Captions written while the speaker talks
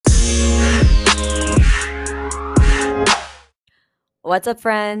What's up,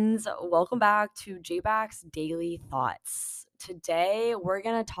 friends? Welcome back to JBack's Daily Thoughts. Today, we're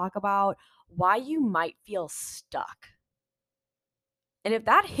going to talk about why you might feel stuck. And if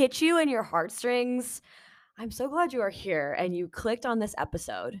that hit you in your heartstrings, I'm so glad you are here and you clicked on this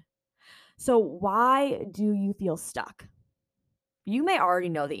episode. So, why do you feel stuck? You may already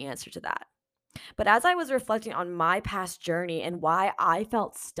know the answer to that. But as I was reflecting on my past journey and why I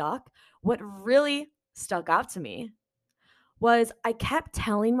felt stuck, what really stuck out to me was I kept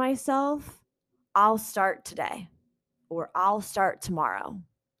telling myself, I'll start today or I'll start tomorrow.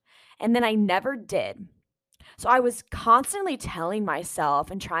 And then I never did. So I was constantly telling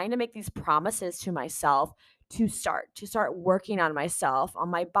myself and trying to make these promises to myself to start working on myself, on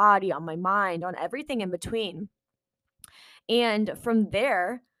my body, on my mind, on everything in between. And from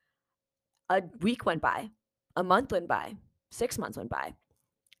there, a week went by, a month went by, 6 months went by,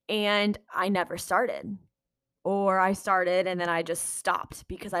 and I never started. Or I started and then I just stopped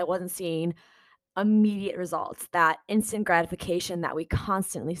because I wasn't seeing immediate results, that instant gratification that we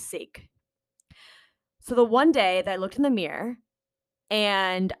constantly seek. So the one day that I looked in the mirror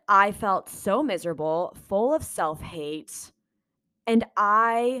and I felt so miserable, full of self-hate, and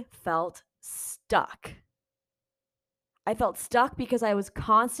I felt stuck. I felt stuck because I was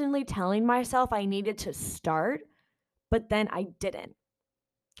constantly telling myself I needed to start, but then I didn't.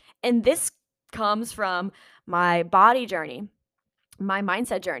 And this comes from my body journey, my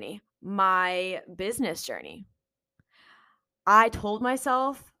mindset journey, my business journey. I told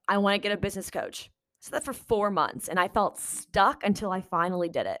myself I want to get a business coach. So that for 4 months, and I felt stuck until I finally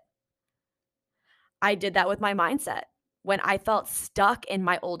did it. I did that with my mindset. When I felt stuck in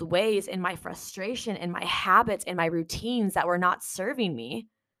my old ways, in my frustration, in my habits, in my routines that were not serving me.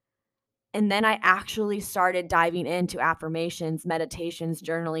 And then I actually started diving into affirmations, meditations,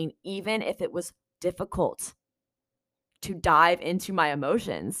 journaling, even if it was difficult to dive into my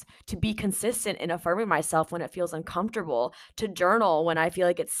emotions, to be consistent in affirming myself when it feels uncomfortable, to journal when I feel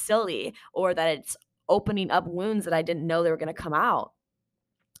like it's silly or that it's opening up wounds that I didn't know they were going to come out.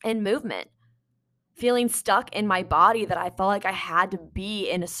 And movement, feeling stuck in my body that I felt like I had to be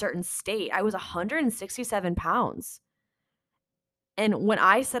in a certain state. I was 167 pounds. And when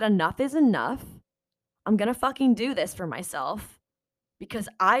I said enough is enough, I'm going to fucking do this for myself because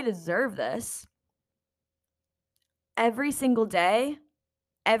I deserve this. Every single day,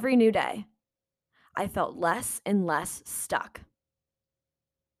 every new day, I felt less and less stuck.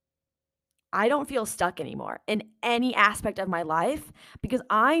 I don't feel stuck anymore in any aspect of my life because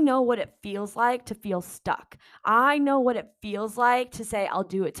I know what it feels like to feel stuck. I know what it feels like to say, I'll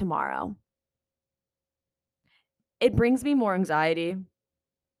do it tomorrow. It brings me more anxiety,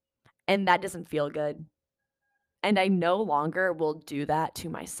 and that doesn't feel good. And I no longer will do that to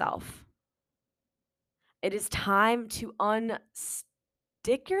myself. It is time to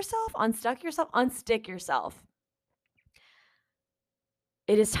unstick yourself.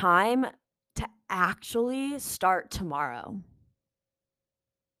 It is time to actually start tomorrow.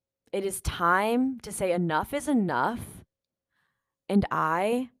 It is time to say enough is enough, and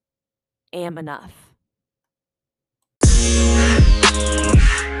I am enough.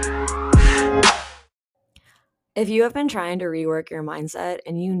 If you have been trying to rework your mindset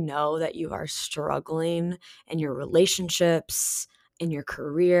and you know that you are struggling in your relationships, in your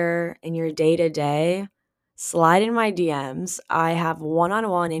career, in your day-to-day, slide in my DMs. I have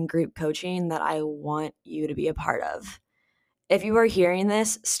one-on-one and group coaching that I want you to be a part of. If you are hearing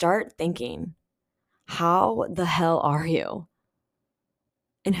this, start thinking, how the hell are you?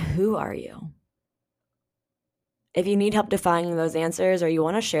 And who are you? If you need help defining those answers or you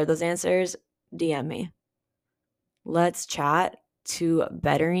want to share those answers, DM me. Let's chat to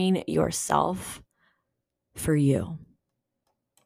bettering yourself for you.